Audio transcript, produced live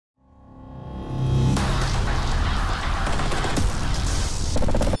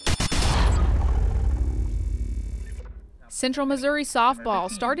Central Missouri Softball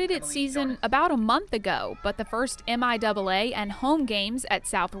started its season about a month ago, but the first MIAA and home games at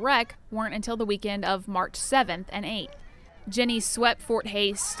South Rec weren't until the weekend of March 7th and 8th. Jennies swept Fort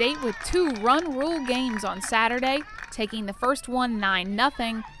Hays State with 2 run rule games on Saturday, taking the first one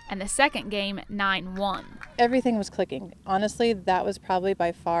 9-0 and the second game 9-1. Everything was clicking. Honestly, that was probably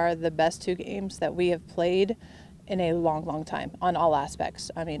by far the best 2 games that we have played in a long time on all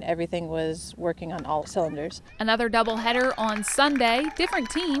aspects. I mean, everything was working on all cylinders. Another doubleheader on Sunday, different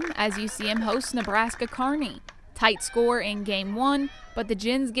team as UCM hosts Nebraska-Kearney. Tight score in Game 1, but the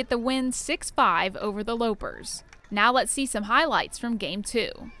Gens get the win 6-5 over the Lopers. Now let's see some highlights from Game 2.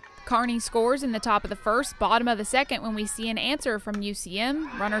 Kearney scores in the top of the first, bottom of the second when we see an answer from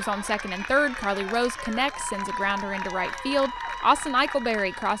UCM. Runners on second and third. Carly Rose connects, sends a grounder into right field. Austin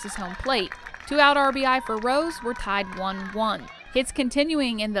Eichelberry crosses home plate. 2-out RBI for Rose. We're tied 1-1. Hits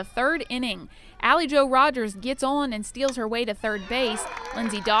continuing in the third inning. Allie Jo Rogers gets on and steals her way to third base.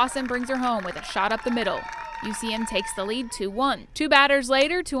 Lindsey Dawson brings her home with a shot up the middle. UCM takes the lead 2-1. 2 batters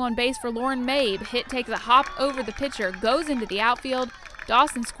later, 2 on base for Lauren Mabe. Hit takes a hop over the pitcher, goes into the outfield.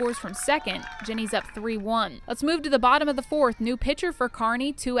 Dawson scores from second. Jennies up 3-1. Let's move to the bottom of the fourth. New pitcher for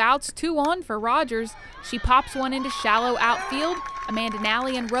Kearney. 2 outs, 2 on for Rogers. She pops one into shallow outfield. Amanda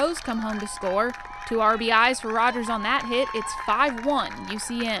Nally and Rose come home to score. 2 RBIs for Rogers on that hit. It's 5-1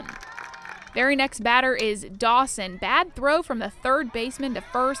 UCM. Very next batter is Dawson. Bad throw from the third baseman to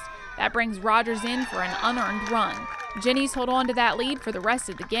first. That brings Rogers in for an unearned run. Jennies hold on to that lead for the rest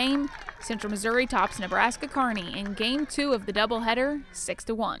of the game. Central Missouri tops Nebraska-Kearney in Game 2 of the doubleheader,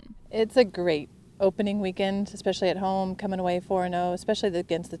 6-1. It's a great opening weekend, especially at home, coming away 4-0, especially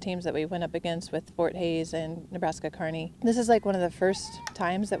against the teams that we went up against with Fort Hays and Nebraska-Kearney. This is like one of the first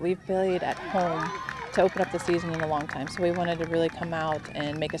times that we've played at home to open up the season in a long time. So we wanted to really come out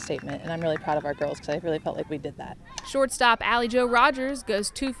and make a statement, and I'm really proud of our girls because I really felt like we did that. Shortstop Allie Jo Rogers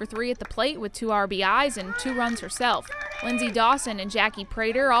goes 2 for 3 at the plate with 2 RBIs and 2 runs herself. Lindsey Dawson and Jackie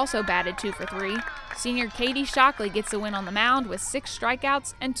Prater also batted 2 for 3. Senior Katie Shockley gets the win on the mound with 6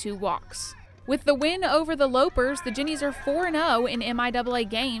 strikeouts and 2 walks. With the win over the Lopers, the Jennies are 4-0 in MIAA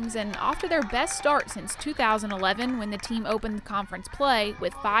games and off to their best start since 2011 when the team opened conference play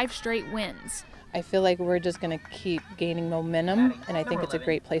with 5 straight wins. I feel like we're just going to keep gaining momentum, and I think it's a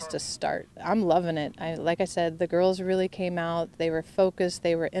great place to start. I'm loving it. Like I said, the girls really came out. They were focused.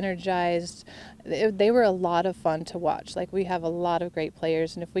 They were energized. They were a lot of fun to watch. Like, we have a lot of great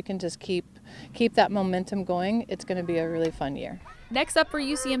players, and if we can just keep that momentum going, it's going to be a really fun year. Next up for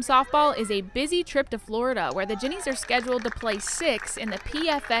UCM softball is a busy trip to Florida, where the Jennies are scheduled to play 6 in the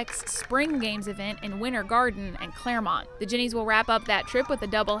PFX Spring Games event in Winter Garden and Claremont. The Jennies will wrap up that trip with a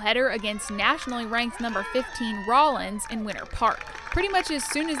doubleheader against nationally ranked number 15 Rollins in Winter Park. Pretty much as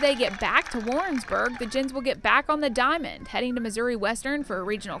soon as they get back to Warrensburg, the Gens will get back on the diamond, heading to Missouri Western for a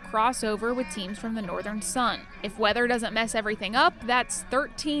regional crossover with teams from the Northern Sun. If weather doesn't mess everything up, that's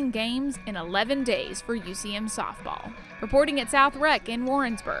 13 games in 11 days for UCM softball. Reporting at South Rec in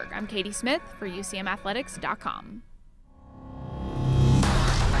Warrensburg, I'm Katie Smith for UCMathletics.com.